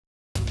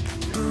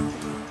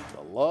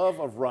love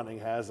of running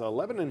has a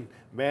Lebanon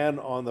man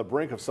on the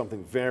brink of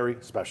something very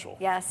special.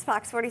 Yes,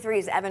 Fox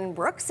 43's Evan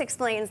Brooks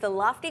explains the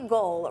lofty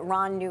goal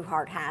Ron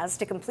Newhart has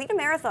to complete a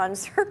marathon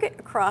circuit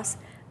across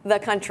the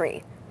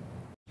country.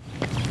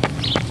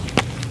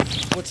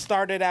 What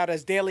started out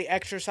as daily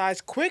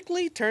exercise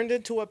quickly turned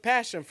into a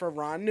passion for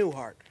Ron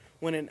Newhart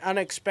when an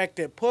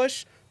unexpected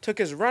push took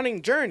his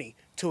running journey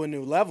to a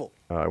new level.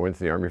 I went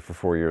to the Army for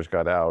 4 years,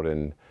 got out,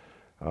 and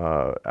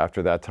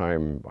after that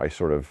time I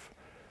sort of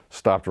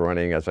stopped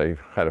running as I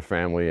had a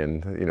family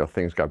and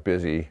things got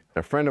busy.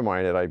 A friend of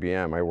mine at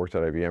IBM, I worked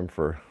at IBM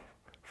for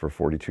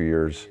 42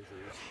 years,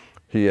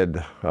 he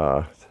had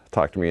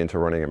talked me into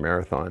running a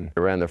marathon. I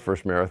ran the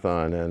first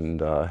marathon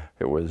and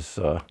it was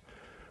a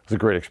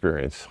great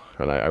experience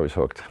and I was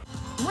hooked.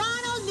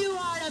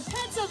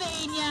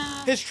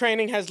 His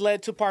training has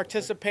led to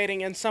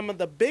participating in some of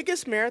the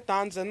biggest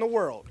marathons in the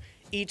world.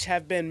 Each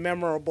have been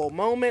memorable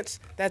moments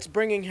that's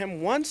bringing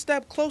him one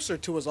step closer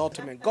to his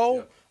ultimate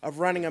goal of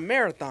running a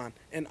marathon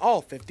in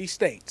all 50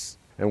 states.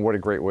 And what a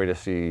great way to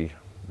see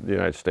the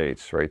United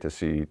States, right? To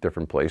see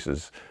different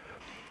places.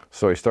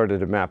 So I started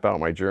to map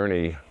out my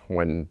journey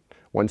one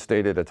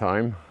state at a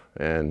time,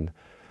 and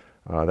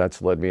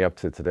that's led me up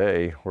to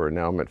today, where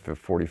now I'm at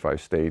 45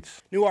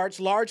 states.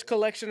 Newhart's large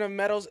collection of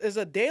medals is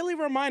a daily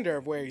reminder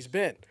of where he's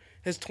been.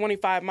 His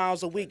 25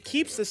 miles a week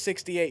keeps the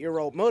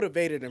 68-year-old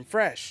motivated and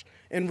fresh,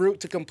 en route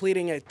to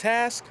completing a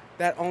task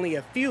that only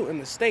a few in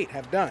the state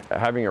have done.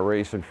 Having a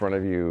race in front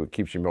of you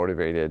keeps you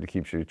motivated,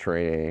 keeps you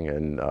training,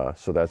 and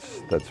so that's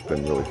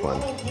been really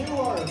fun.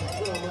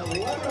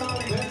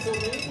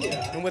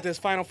 And with his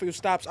final few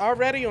stops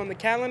already on the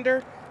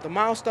calendar, the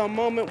milestone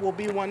moment will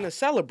be one to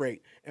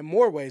celebrate in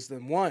more ways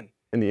than one.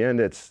 In the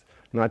end, it's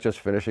not just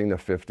finishing the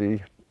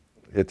 50,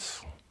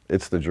 it's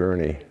the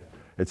journey.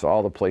 It's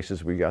all the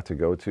places we got to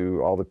go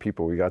to, all the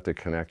people we got to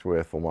connect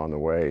with along the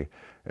way,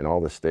 and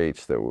all the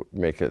states that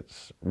make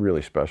it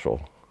really special.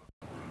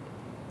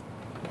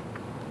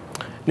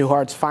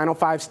 Newhart's final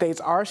 5 states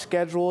are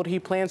scheduled. He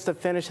plans to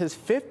finish his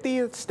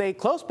 50th state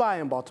close by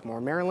in Baltimore,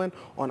 Maryland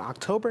on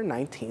October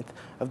 19th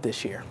of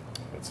this year.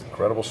 It's an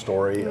incredible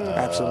story.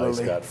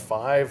 Absolutely. He's got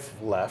 5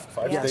 left,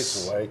 5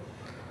 states away.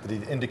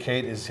 Did he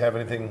indicate, is he have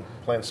anything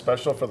planned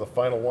special for the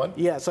final one?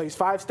 Yeah, so he's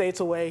 5 states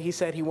away. He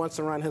said he wants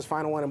to run his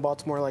final one in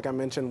Baltimore, like I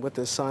mentioned, with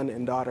his son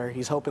and daughter.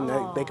 He's hoping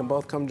that they can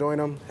both come join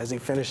him as he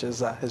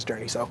finishes his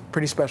journey. So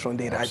pretty special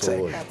indeed,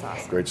 Absolutely. I'd say. That's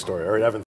awesome. Great story. All right, Evan.